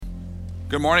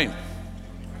Good morning.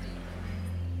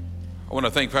 I want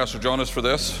to thank Pastor Jonas for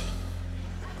this.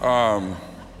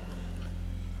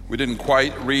 We didn't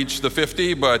quite reach the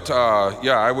 50, but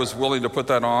I was willing to put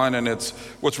that on. And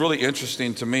what's really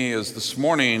interesting to me is this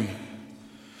morning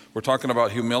we're talking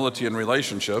about humility in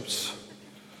relationships.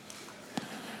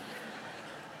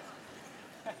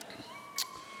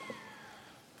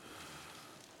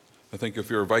 I think if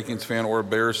you're a Vikings fan or a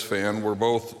Bears fan, we're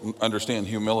both understand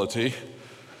humility,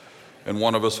 and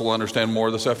one of us will understand more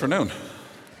this afternoon.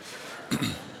 If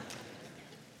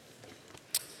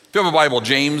you have a Bible,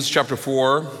 James chapter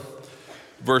 4,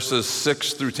 verses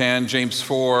 6 through 10, James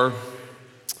 4.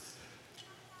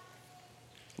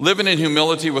 Living in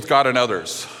humility with God and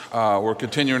others. We're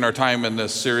continuing our time in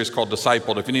this series called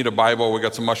Discipled. If you need a Bible, we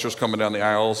got some ushers coming down the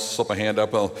aisles. Slip a hand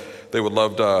up. They would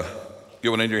love to get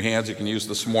one in your hands you can use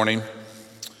this morning.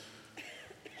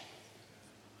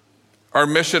 Our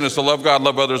mission is to love God,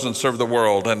 love others, and serve the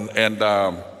world. And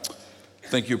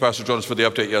thank you, Pastor Jonas, for the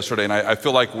update yesterday. And I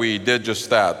feel like we did just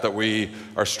that we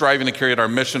are striving to carry out our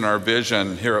mission, our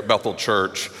vision here at Bethel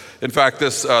Church. In fact,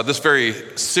 this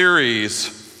very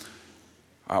series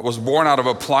was born out of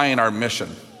applying our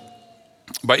mission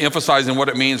by emphasizing what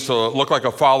it means to look like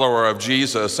a follower of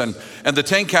Jesus. And the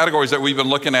 10 categories that we've been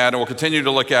looking at and will continue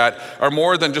to look at are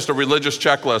more than just a religious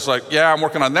checklist. Like, yeah, I'm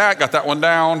working on that, got that one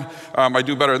down. I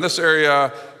do better in this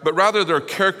area. But rather, they're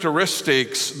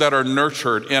characteristics that are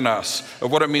nurtured in us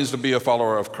of what it means to be a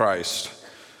follower of Christ.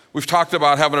 We've talked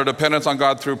about having a dependence on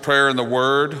God through prayer and the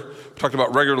Word. We talked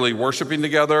about regularly worshiping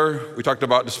together. We talked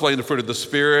about displaying the fruit of the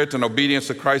Spirit and obedience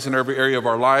to Christ in every area of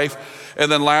our life.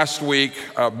 And then last week,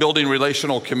 building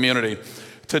relational community.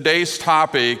 Today's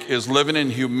topic is living in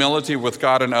humility with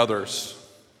God and others.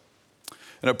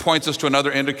 And it points us to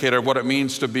another indicator of what it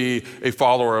means to be a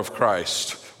follower of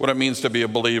Christ, what it means to be a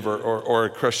believer or a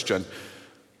Christian.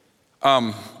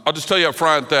 I'll just tell you up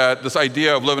front that this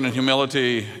idea of living in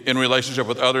humility in relationship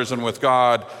with others and with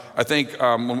God, I think,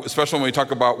 especially when we talk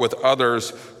about with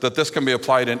others, that this can be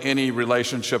applied in any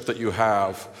relationship that you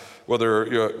have, whether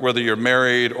you're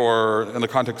married or in the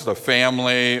context of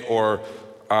family or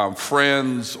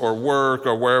friends or work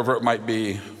or wherever it might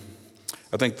be.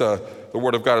 I think the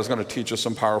Word of God is going to teach us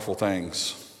some powerful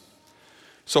things.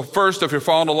 So first, if you're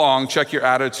following along, check your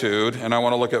attitude, and I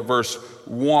want to look at verse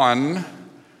 1.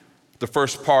 The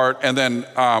first part, and then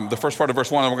the first part of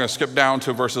verse 1, and we're going to skip down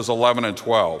to verses 11 and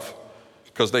 12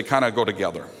 because they kind of go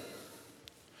together.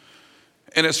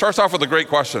 And it starts off with a great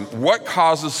question. What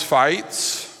causes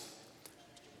fights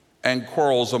and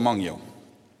quarrels among you?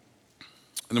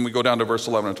 And then we go down to verse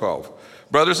 11 and 12.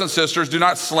 Brothers and sisters, do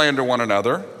not slander one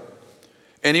another.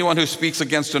 Anyone who speaks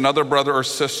against another brother or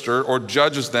sister or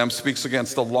judges them speaks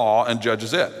against the law and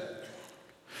judges it.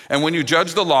 And when you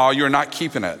judge the law, you are not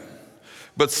keeping it,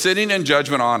 but sitting in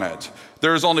judgment on it.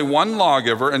 There is only one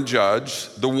lawgiver and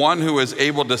judge, the one who is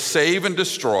able to save and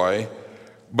destroy.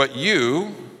 But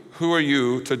you, who are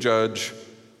you to judge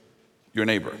your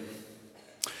neighbor?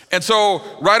 And so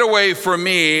right away for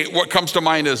me, what comes to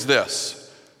mind is this.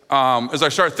 As I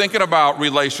start thinking about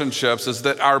relationships, is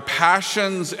that our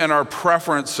passions and our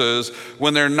preferences,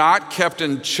 when they're not kept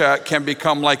in check, can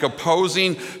become like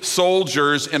opposing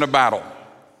soldiers in a battle.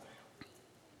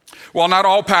 While not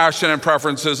all passion and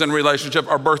preferences in relationship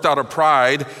are birthed out of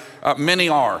pride, many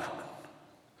are.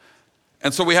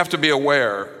 And so we have to be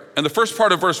aware. And the first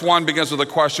part of verse 1 begins with a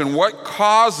question, what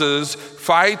causes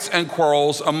fights and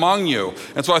quarrels among you?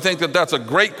 And so I think that that's a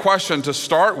great question to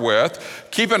start with.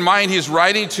 Keep in mind, he's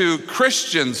writing to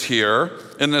Christians here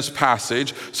in this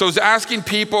passage. So he's asking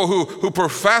people who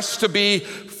profess to be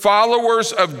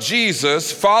followers of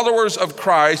Jesus, followers of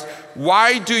Christ,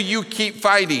 why do you keep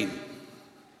fighting?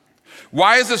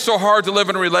 Why is it so hard to live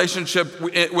in a relationship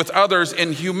with others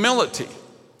in humility?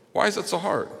 Why is it so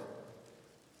hard?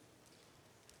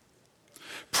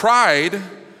 Pride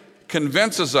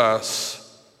convinces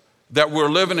us that we're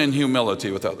living in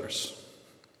humility with others.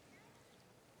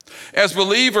 As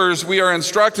believers, we are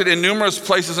instructed in numerous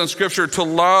places in Scripture to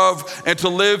love and to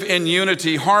live in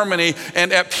unity, harmony,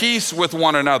 and at peace with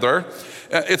one another.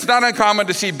 It's not uncommon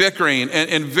to see bickering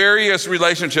in various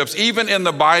relationships, even in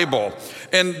the Bible.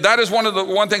 And that is one of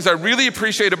the things I really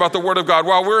appreciate about the Word of God.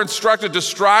 While we're instructed to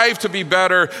strive to be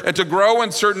better and to grow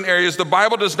in certain areas, the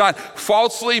Bible does not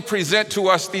falsely present to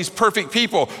us these perfect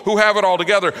people who have it all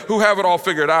together, who have it all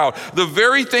figured out. The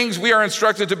very things we are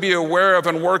instructed to be aware of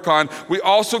and work on, we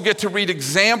also get to read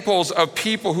examples of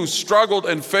people who struggled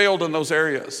and failed in those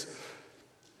areas.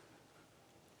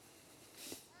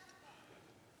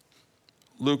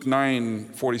 Luke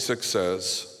 9:46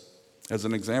 says, as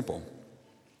an example,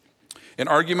 An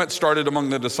argument started among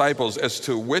the disciples as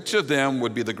to which of them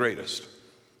would be the greatest.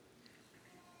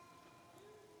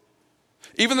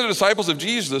 Even the disciples of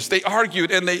Jesus, they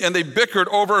argued and they bickered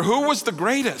over who was the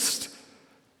greatest.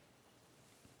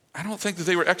 I don't think that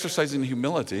they were exercising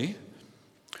humility.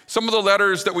 Some of the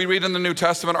letters that we read in the New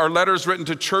Testament are letters written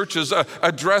to churches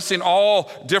addressing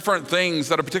all different things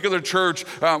that a particular church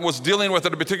was dealing with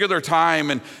at a particular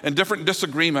time and different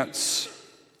disagreements.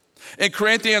 In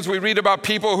Corinthians, we read about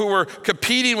people who were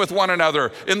competing with one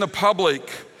another in the public.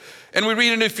 And we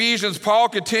read in Ephesians, Paul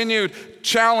continued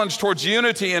challenge towards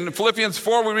unity. In Philippians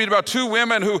 4, we read about two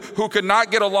women who could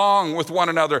not get along with one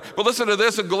another. But listen to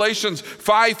this, in Galatians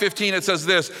 5:15, it says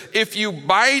this: if you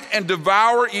bite and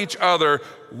devour each other,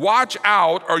 watch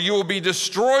out, or you will be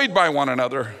destroyed by one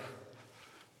another.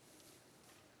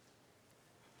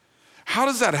 How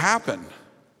does that happen?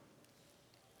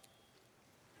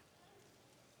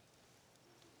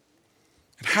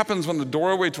 It happens when the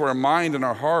doorway to our mind and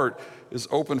our heart is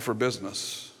open for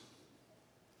business.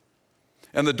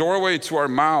 And the doorway to our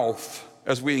mouth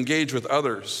as we engage with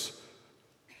others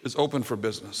is open for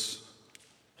business.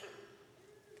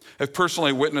 I've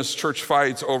personally witnessed church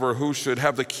fights over who should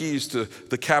have the keys to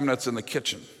the cabinets in the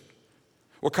kitchen.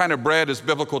 What kind of bread is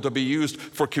biblical to be used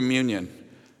for communion?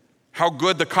 How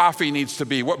good the coffee needs to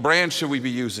be? What brand should we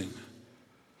be using?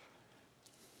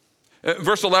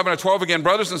 Verse 11 and 12 again,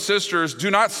 brothers and sisters,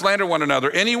 do not slander one another.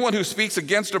 Anyone who speaks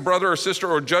against a brother or sister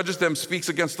or judges them speaks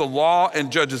against the law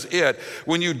and judges it.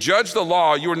 When you judge the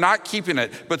law, you are not keeping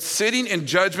it, but sitting in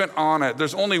judgment on it.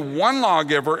 There's only one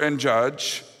lawgiver and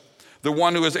judge, the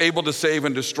one who is able to save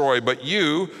and destroy. But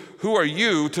you, who are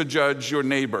you to judge your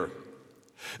neighbor?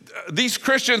 These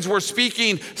Christians were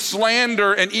speaking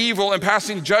slander and evil and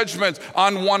passing judgment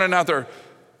on one another.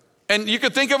 And you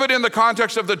could think of it in the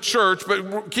context of the church,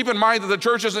 but keep in mind that the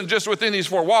church isn't just within these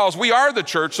four walls. We are the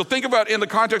church, so think about it in the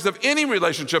context of any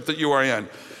relationship that you are in.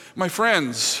 My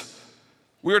friends,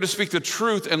 we are to speak the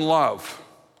truth in love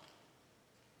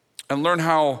and learn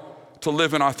how to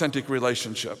live in authentic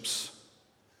relationships.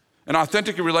 And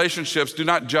authentic relationships do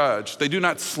not judge, they do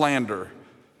not slander.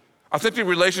 Authentic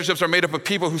relationships are made up of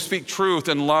people who speak truth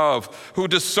and love, who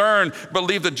discern but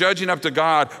leave the judging up to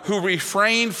God, who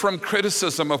refrain from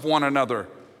criticism of one another.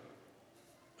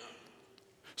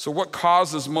 So what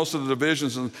causes most of the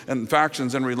divisions and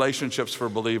factions in relationships for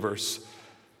believers?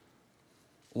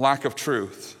 Lack of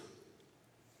truth,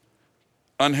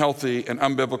 unhealthy and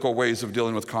unbiblical ways of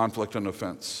dealing with conflict and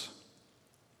offense.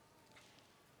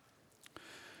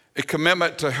 A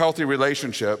commitment to healthy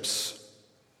relationships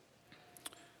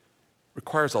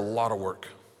requires a lot of work.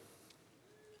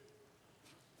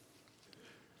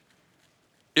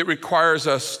 It requires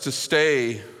us to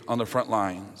stay on the front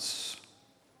lines,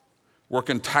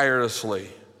 working tirelessly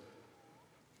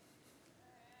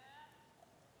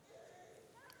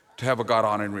to have a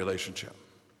God-honoring relationship.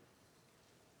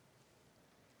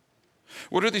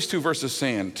 What are these two verses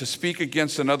saying? To speak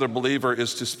against another believer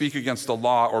is to speak against the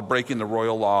law or breaking the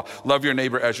royal law. Love your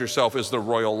neighbor as yourself is the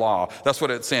royal law. That's what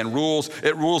it's saying.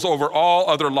 It rules over all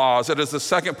other laws. It is the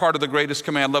second part of the greatest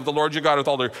command. Love the Lord your God with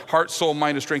all their heart, soul,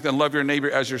 mind, and strength, and love your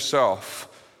neighbor as yourself.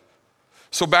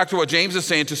 So back to what James is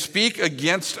saying, to speak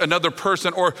against another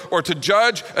person or to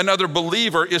judge another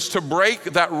believer is to break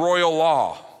that royal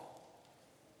law.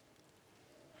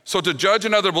 So to judge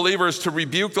another believer is to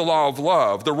rebuke the law of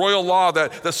love, the royal law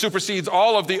that supersedes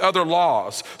all of the other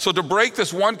laws. So to break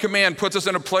this one command puts us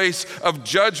in a place of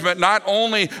judgment, not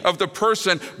only of the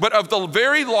person, but of the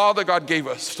very law that God gave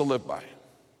us to live by.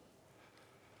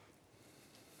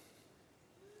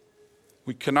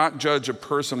 We cannot judge a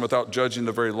person without judging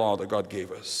the very law that God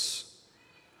gave us.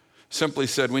 Simply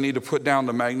said, we need to put down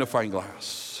the magnifying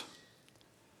glass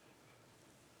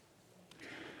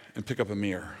and pick up a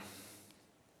mirror.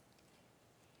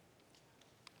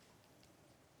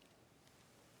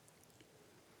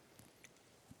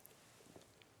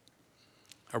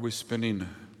 Are we spending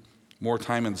more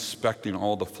time inspecting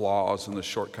all the flaws and the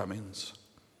shortcomings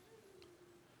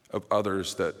of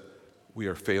others that we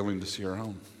are failing to see our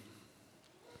own?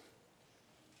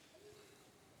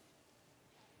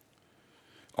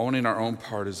 Owning our own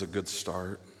part is a good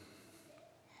start.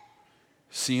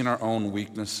 Seeing our own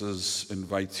weaknesses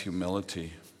invites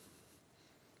humility.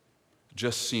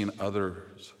 Just seeing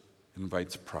others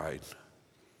invites pride.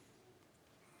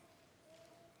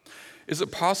 Is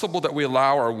it possible that we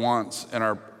allow our wants and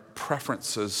our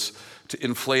preferences to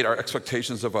inflate our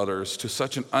expectations of others to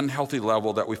such an unhealthy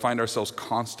level that we find ourselves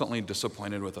constantly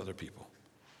disappointed with other people?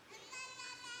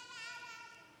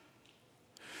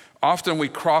 Often we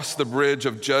cross the bridge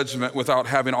of judgment without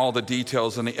having all the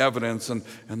details and the evidence and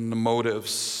the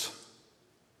motives.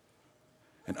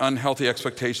 And unhealthy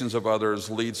expectations of others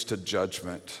leads to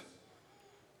judgment.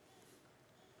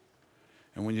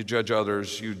 And when you judge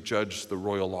others, you judge the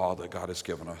royal law that God has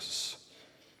given us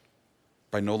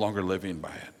by no longer living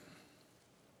by it.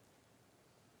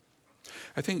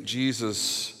 I think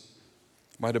Jesus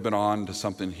might have been on to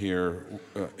something here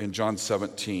in John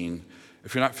 17.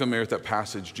 If you're not familiar with that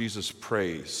passage, Jesus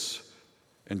prays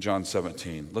in John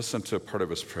 17. Listen to part of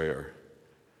his prayer.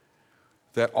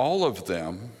 That all of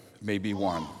them may be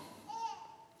one.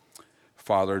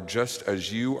 Father, just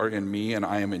as you are in me and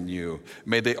I am in you,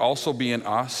 may they also be in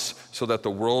us, so that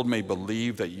the world may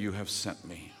believe that you have sent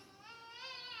me.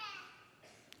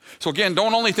 So again,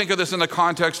 don't only think of this in the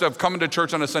context of coming to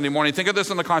church on a Sunday morning. Think of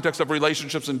this in the context of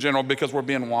relationships in general, because we're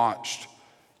being watched.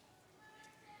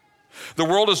 The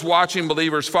world is watching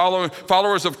believers,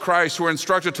 followers of Christ, who are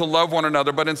instructed to love one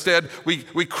another, but instead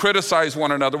we criticize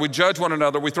one another, we judge one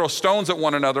another, we throw stones at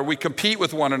one another, we compete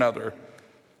with one another.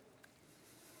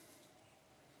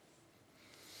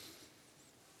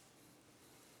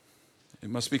 It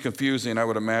must be confusing, I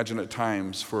would imagine, at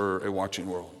times for a watching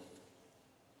world.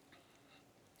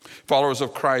 Followers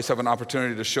of Christ have an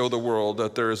opportunity to show the world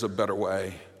that there is a better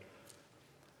way,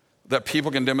 that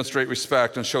people can demonstrate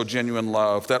respect and show genuine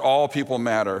love, that all people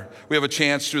matter. We have a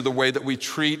chance through the way that we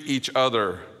treat each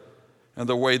other and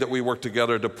the way that we work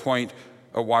together to point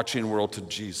a watching world to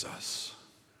Jesus.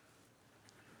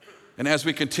 And as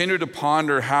we continue to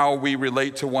ponder how we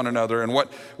relate to one another and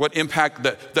what impact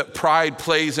that pride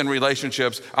plays in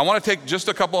relationships, I want to take just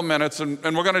a couple of minutes and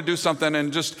we're going to do something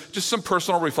and just some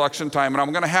personal reflection time. And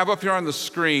I'm going to have up here on the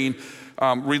screen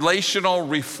relational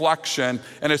reflection,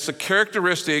 and it's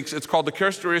called The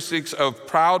Characteristics of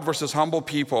Proud versus Humble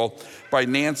People by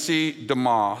Nancy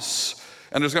DeMoss.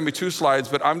 And there's going to be 2 slides,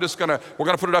 but we're going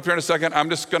to put it up here in a second. I'm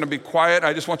just going to be quiet.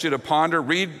 I just want you to ponder,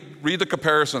 read the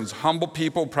comparisons, humble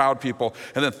people, proud people,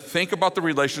 and then think about the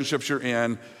relationships you're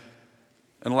in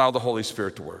and allow the Holy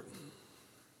Spirit to work.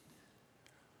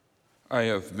 I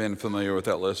have been familiar with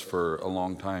that list for a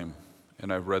long time,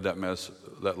 and I've read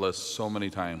that list so many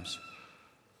times,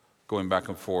 going back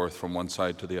and forth from one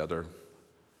side to the other.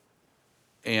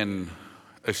 And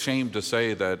ashamed to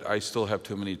say that I still have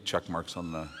too many check marks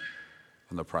on the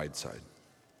pride side.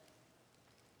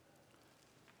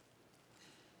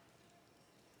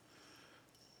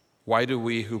 Why do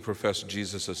we who profess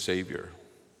Jesus as Savior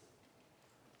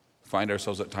find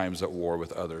ourselves at times at war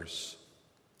with others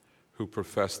who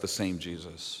profess the same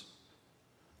Jesus,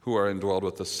 who are indwelled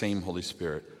with the same Holy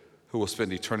Spirit, who will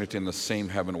spend eternity in the same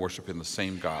heaven worshiping the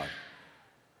same God?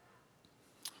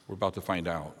 We're about to find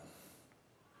out.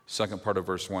 Second part of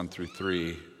verse 1 through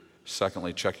 3.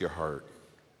 Secondly, check your heart.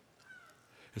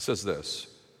 It says this: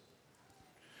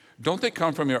 don't they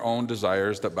come from your own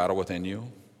desires that battle within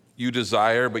you? You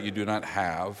desire, but you do not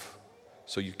have,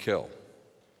 so you kill.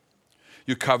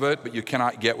 You covet, but you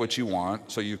cannot get what you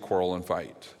want, so you quarrel and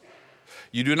fight.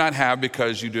 You do not have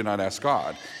because you do not ask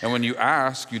God. And when you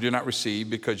ask, you do not receive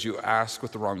because you ask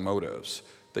with the wrong motives,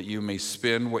 that you may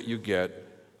spend what you get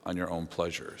on your own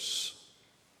pleasures.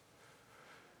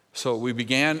 So we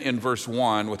began in verse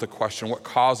 1 with a question: what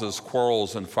causes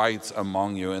quarrels and fights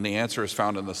among you? And the answer is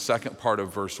found in the second part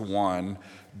of verse 1.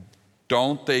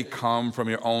 Don't they come from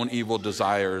your own evil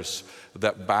desires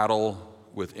that battle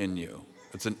within you?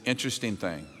 It's an interesting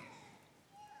thing.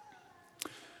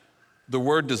 The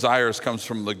word desires comes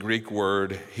from the Greek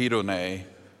word hedone,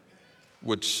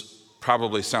 which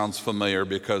probably sounds familiar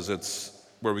because it's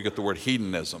where we get the word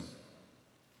hedonism.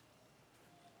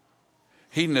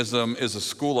 Hedonism is a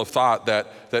school of thought that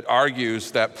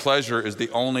argues that pleasure is the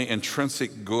only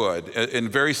intrinsic good. In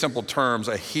very simple terms,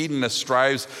 a hedonist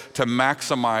strives to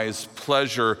maximize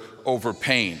pleasure over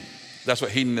pain. That's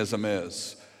what hedonism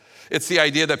is. It's the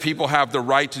idea that people have the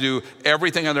right to do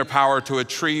everything in their power to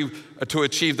achieve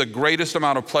the greatest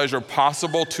amount of pleasure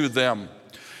possible to them.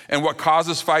 And what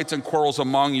causes fights and quarrels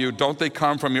among you, don't they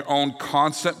come from your own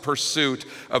constant pursuit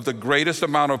of the greatest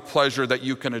amount of pleasure that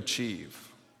you can achieve?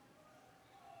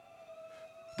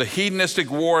 The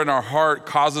hedonistic war in our heart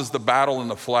causes the battle in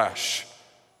the flesh.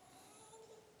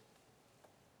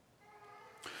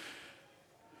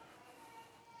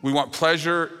 We want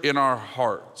pleasure in our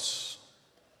hearts.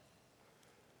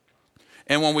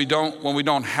 And when we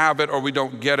don't have it or we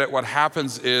don't get it, what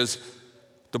happens is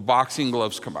the boxing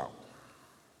gloves come out.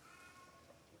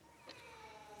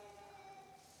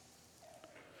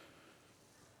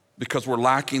 Because we're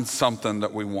lacking something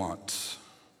that we want.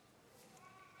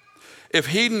 If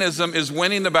hedonism is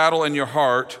winning the battle in your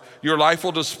heart, your life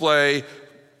will display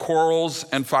quarrels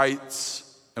and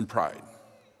fights and pride.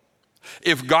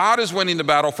 If God is winning the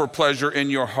battle for pleasure in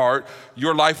your heart,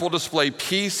 your life will display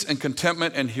peace and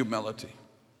contentment and humility.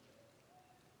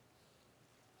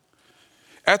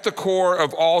 At the core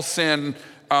of all sin,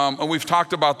 and we've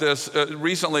talked about this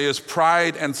recently, is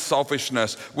pride and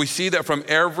selfishness. We see that from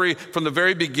the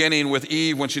very beginning with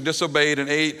Eve when she disobeyed and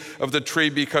ate of the tree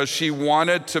because she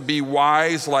wanted to be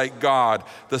wise like God,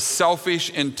 the selfish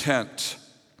intent.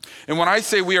 And when I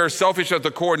say we are selfish at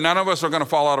the core, none of us are going to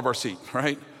fall out of our seat,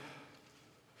 right?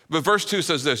 But verse 2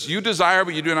 says this: you desire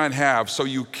but you do not have, so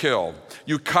you kill.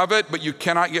 You covet but you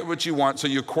cannot get what you want, so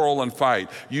you quarrel and fight.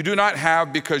 You do not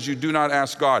have because you do not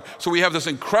ask God. So we have this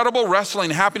incredible wrestling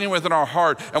happening within our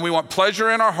heart, and we want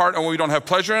pleasure in our heart, and when we don't have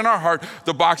pleasure in our heart,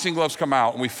 the boxing gloves come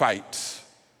out and we fight.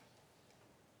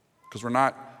 Because we're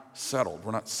not settled,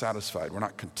 we're not satisfied, we're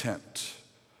not content.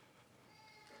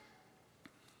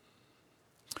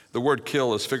 The word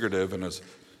kill is figurative and is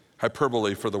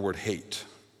hyperbole for the word hate.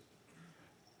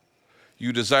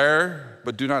 You desire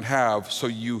but do not have, so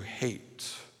you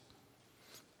hate.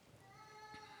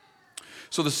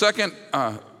 So the second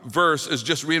verse is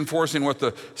just reinforcing what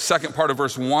the second part of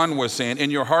verse 1 was saying. In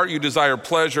your heart you desire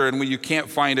pleasure, and when you can't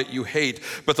find it, you hate.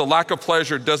 But the lack of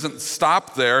pleasure doesn't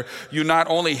stop there. You not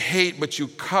only hate, but you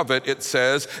covet, it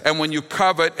says. And when you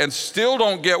covet and still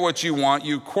don't get what you want,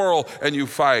 you quarrel and you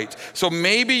fight. So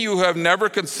maybe you have never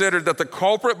considered that the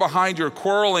culprit behind your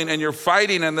quarreling and your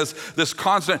fighting and this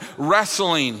constant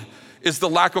wrestling is the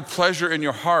lack of pleasure in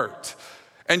your heart.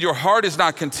 And your heart is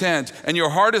not content, and your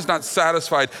heart is not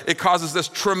satisfied. It causes this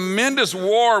tremendous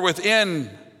war within,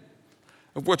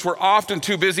 of which we're often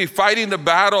too busy fighting the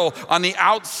battle on the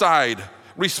outside,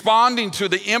 responding to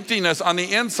the emptiness on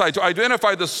the inside, to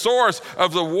identify the source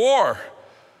of the war,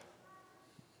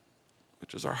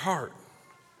 which is our heart.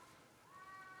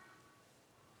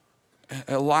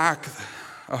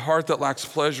 A heart that lacks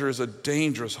pleasure is a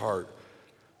dangerous heart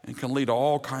and can lead to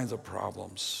all kinds of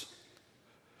problems.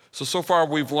 So far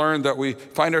we've learned that we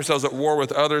find ourselves at war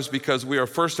with others because we are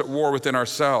first at war within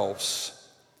ourselves.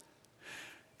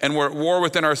 And we're at war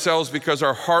within ourselves because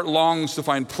our heart longs to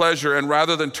find pleasure, and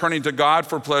rather than turning to God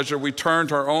for pleasure, we turn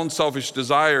to our own selfish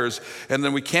desires, and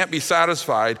then we can't be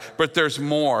satisfied, but there's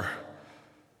more.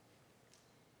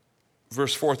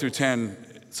 Verse 4 through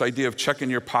 10, this idea of checking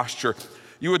your posture.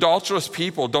 You adulterous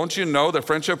people, don't you know that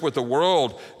friendship with the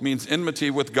world means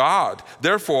enmity with God?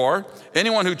 Therefore,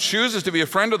 anyone who chooses to be a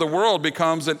friend of the world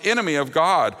becomes an enemy of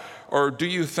God. Or do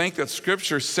you think that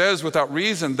Scripture says without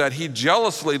reason that he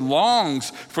jealously longs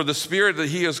for the Spirit that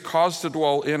he has caused to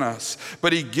dwell in us?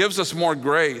 But he gives us more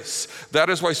grace. That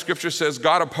is why Scripture says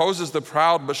God opposes the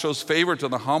proud but shows favor to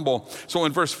the humble. So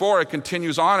in verse 4, it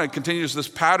continues this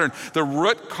pattern. The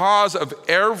root cause of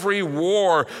every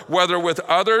war, whether with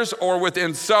others or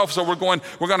within self. So we're going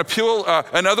to peel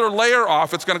another layer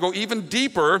off. It's going to go even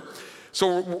deeper.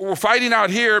 So we're fighting out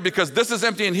here because this is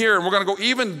empty in here, and we're going to go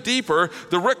even deeper.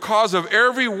 The root cause of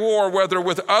every war, whether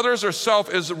with others or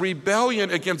self, is rebellion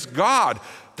against God.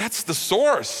 That's the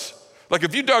source. Like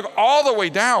if you dug all the way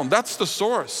down, that's the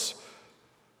source.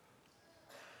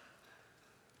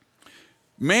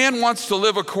 Man wants to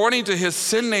live according to his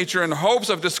sin nature in hopes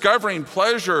of discovering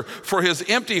pleasure for his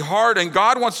empty heart, and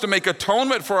God wants to make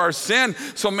atonement for our sin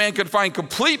so man can find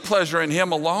complete pleasure in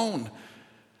him alone.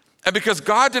 And because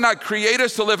God did not create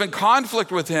us to live in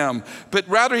conflict with him, but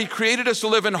rather he created us to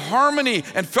live in harmony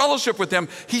and fellowship with him,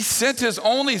 he sent his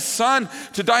only son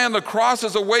to die on the cross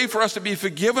as a way for us to be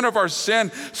forgiven of our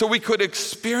sin so we could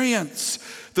experience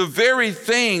the very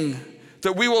thing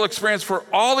that we will experience for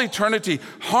all eternity,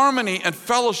 harmony and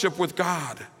fellowship with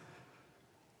God.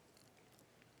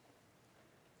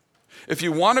 If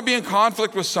you want to be in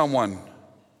conflict with someone,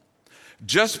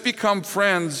 just become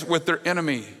friends with their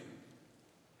enemy.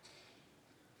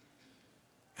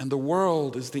 And the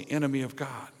world is the enemy of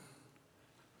God.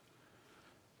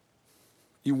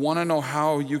 You want to know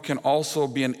how you can also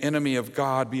be an enemy of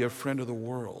God, be a friend of the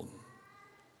world.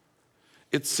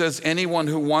 It says anyone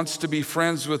who wants to be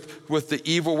friends with the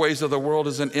evil ways of the world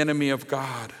is an enemy of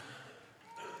God.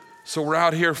 So we're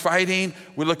out here fighting.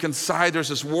 We look inside. There's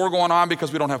this war going on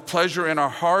because we don't have pleasure in our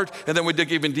heart. And then we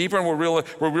dig even deeper and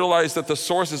we realize that the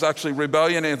source is actually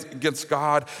rebellion against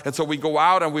God. And so we go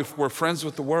out and we're friends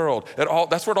with the world.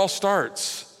 That's where it all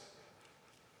starts.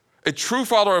 A true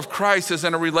follower of Christ is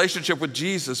in a relationship with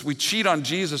Jesus. We cheat on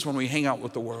Jesus when we hang out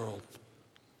with the world.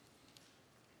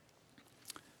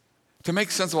 To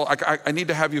make sense of it, I need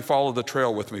to have you follow the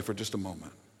trail with me for just a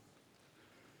moment.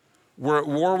 We're at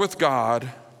war with God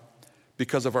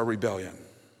because of our rebellion.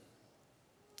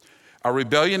 Our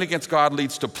rebellion against God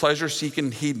leads to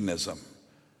pleasure-seeking hedonism.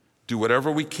 Do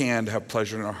whatever we can to have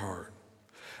pleasure in our heart.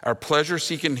 Our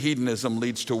pleasure-seeking hedonism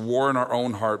leads to war in our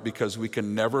own heart because we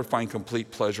can never find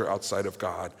complete pleasure outside of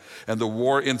God. And the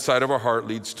war inside of our heart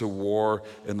leads to war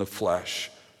in the flesh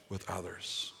with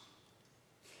others.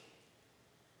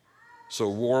 So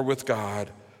war with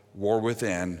God, war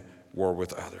within, war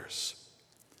with others.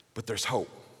 But there's hope.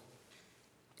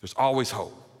 There's always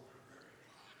hope.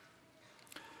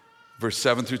 Verse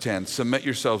 7 through 10, submit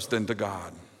yourselves then to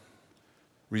God.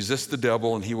 Resist the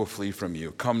devil and he will flee from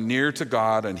you. Come near to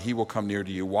God and he will come near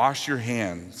to you. Wash your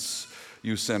hands,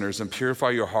 you sinners, and purify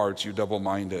your hearts, you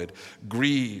double-minded.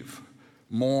 Grieve,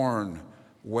 mourn,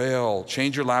 wail.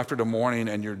 Change your laughter to mourning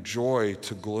and your joy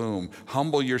to gloom.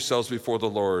 Humble yourselves before the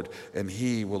Lord and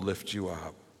he will lift you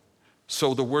up.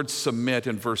 So the word submit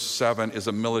in verse 7 is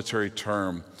a military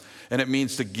term, and it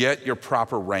means to get your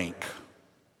proper rank.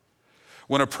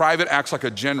 When a private acts like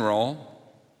a general,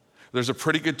 there's a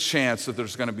pretty good chance that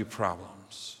there's going to be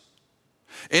problems.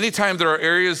 Anytime there are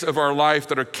areas of our life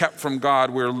that are kept from God,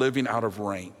 we're living out of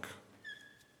rank.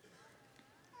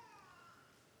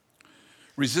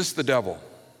 Resist the devil.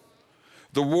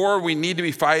 The war we need to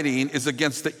be fighting is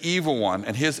against the evil one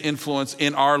and his influence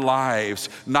in our lives,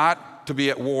 not to be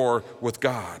at war with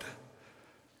God.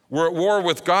 We're at war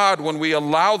with God when we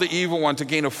allow the evil one to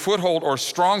gain a foothold or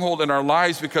stronghold in our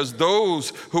lives, because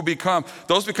those become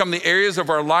the areas of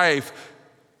our life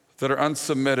that are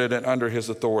unsubmitted and under his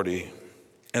authority.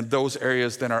 And those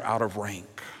areas then are out of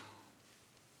rank.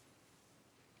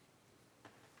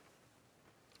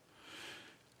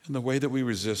 And the way that we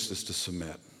resist is to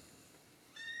submit.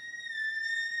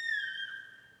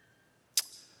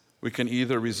 We can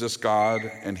either resist God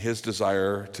and his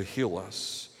desire to heal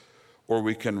us, or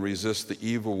we can resist the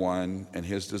evil one and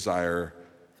his desire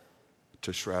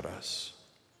to shred us.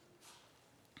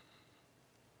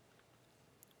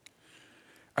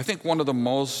 I think one of the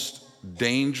most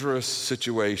dangerous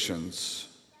situations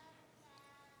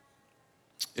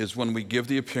is when we give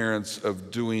the appearance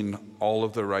of doing all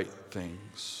of the right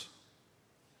things.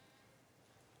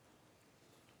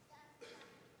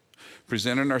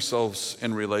 Presenting ourselves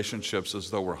in relationships as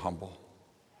though we're humble.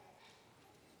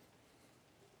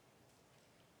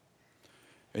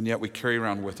 And yet we carry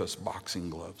around with us boxing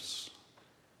gloves.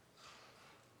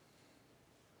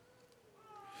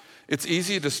 It's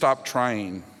easy to stop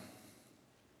trying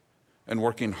and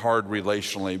working hard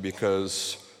relationally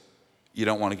because you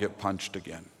don't want to get punched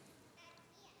again.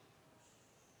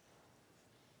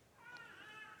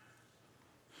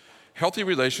 Healthy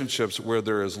relationships where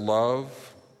there is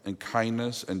love and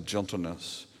kindness and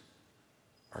gentleness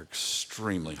are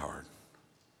extremely hard.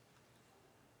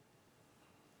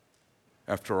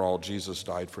 After all, Jesus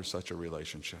died for such a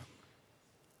relationship.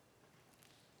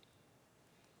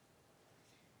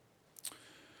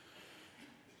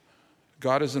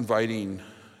 God is inviting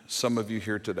some of you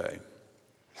here today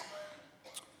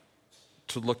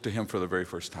to look to him for the very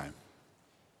first time.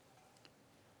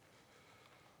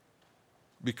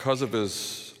 Because of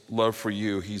his love for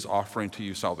you, he's offering to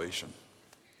you salvation.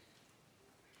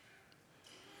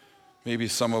 Maybe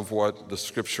some of what the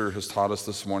scripture has taught us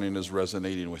this morning is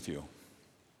resonating with you.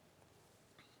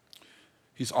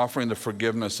 He's offering the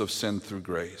forgiveness of sin through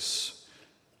grace.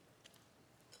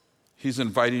 He's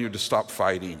inviting you to stop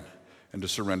fighting and to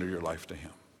surrender your life to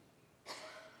him.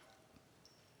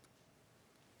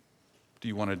 Do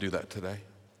you want to do that today?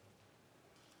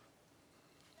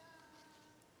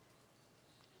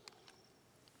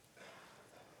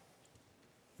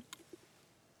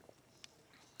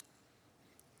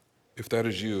 If that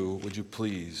is you, would you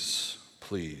please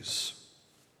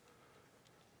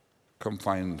come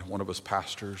find one of us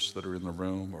pastors that are in the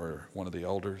room or one of the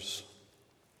elders.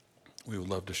 We would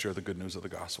love to share the good news of the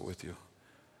gospel with you.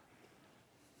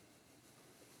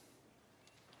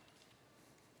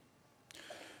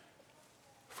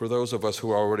 For those of us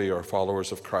who already are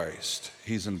followers of Christ,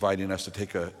 he's inviting us to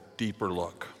take a deeper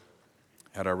look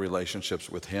at our relationships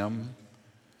with him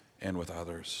and with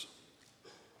others.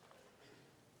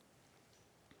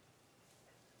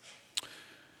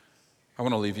 I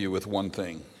want to leave you with one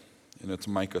thing, and it's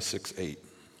Micah 6:8.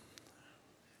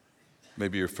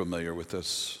 Maybe you're familiar with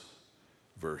this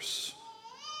verse.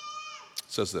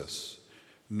 It says this: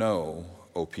 "Know,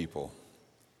 O people,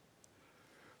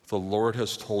 the Lord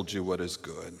has told you what is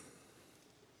good,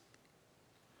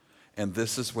 and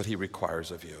this is what he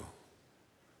requires of you: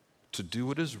 to do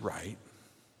what is right,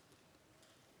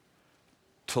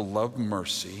 to love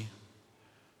mercy,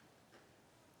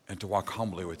 and to walk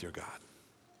humbly with your God."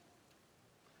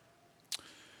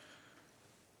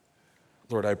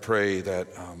 Lord, I pray that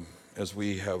as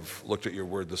we have looked at your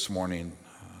word this morning,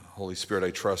 Holy Spirit,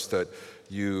 I trust that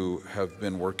you have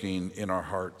been working in our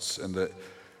hearts and that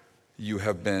you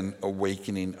have been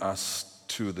awakening us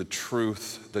to the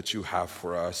truth that you have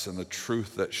for us and the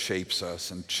truth that shapes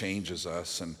us and changes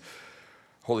us. And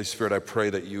Holy Spirit, I pray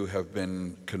that you have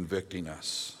been convicting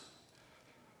us,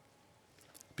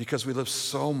 because we live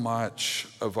so much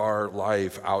of our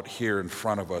life out here in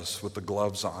front of us with the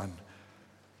gloves on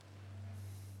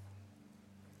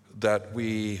that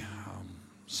we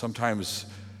sometimes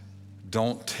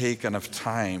don't take enough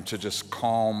time to just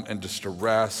calm and just to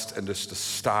rest and just to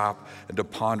stop and to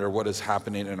ponder what is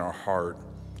happening in our heart.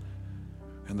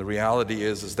 And the reality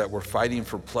is that we're fighting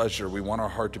for pleasure. We want our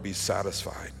heart to be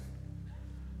satisfied.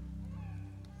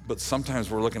 But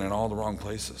sometimes we're looking in all the wrong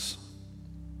places.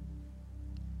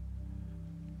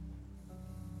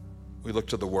 We look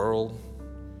to the world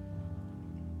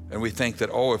and we think that,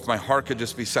 oh, if my heart could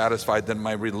just be satisfied, then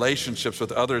my relationships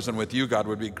with others and with you, God,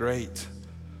 would be great.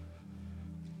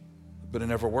 But it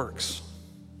never works.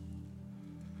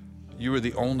 You are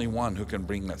the only one who can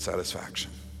bring that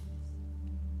satisfaction.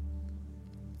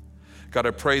 God,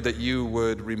 I pray that you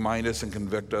would remind us and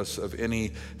convict us of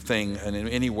anything and in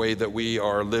any way that we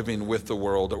are living with the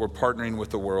world, that we're partnering with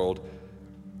the world,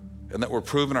 and that we're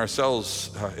proving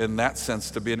ourselves in that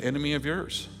sense to be an enemy of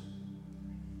yours.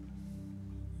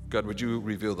 God, would you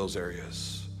reveal those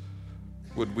areas?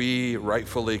 Would we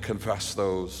rightfully confess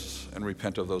those and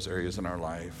repent of those areas in our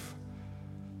life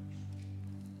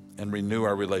and renew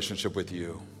our relationship with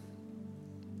you?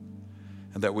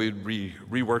 And that we'd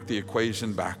rework the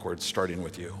equation backwards, starting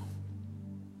with you.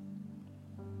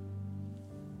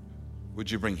 Would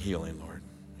you bring healing, Lord,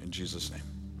 in Jesus' name?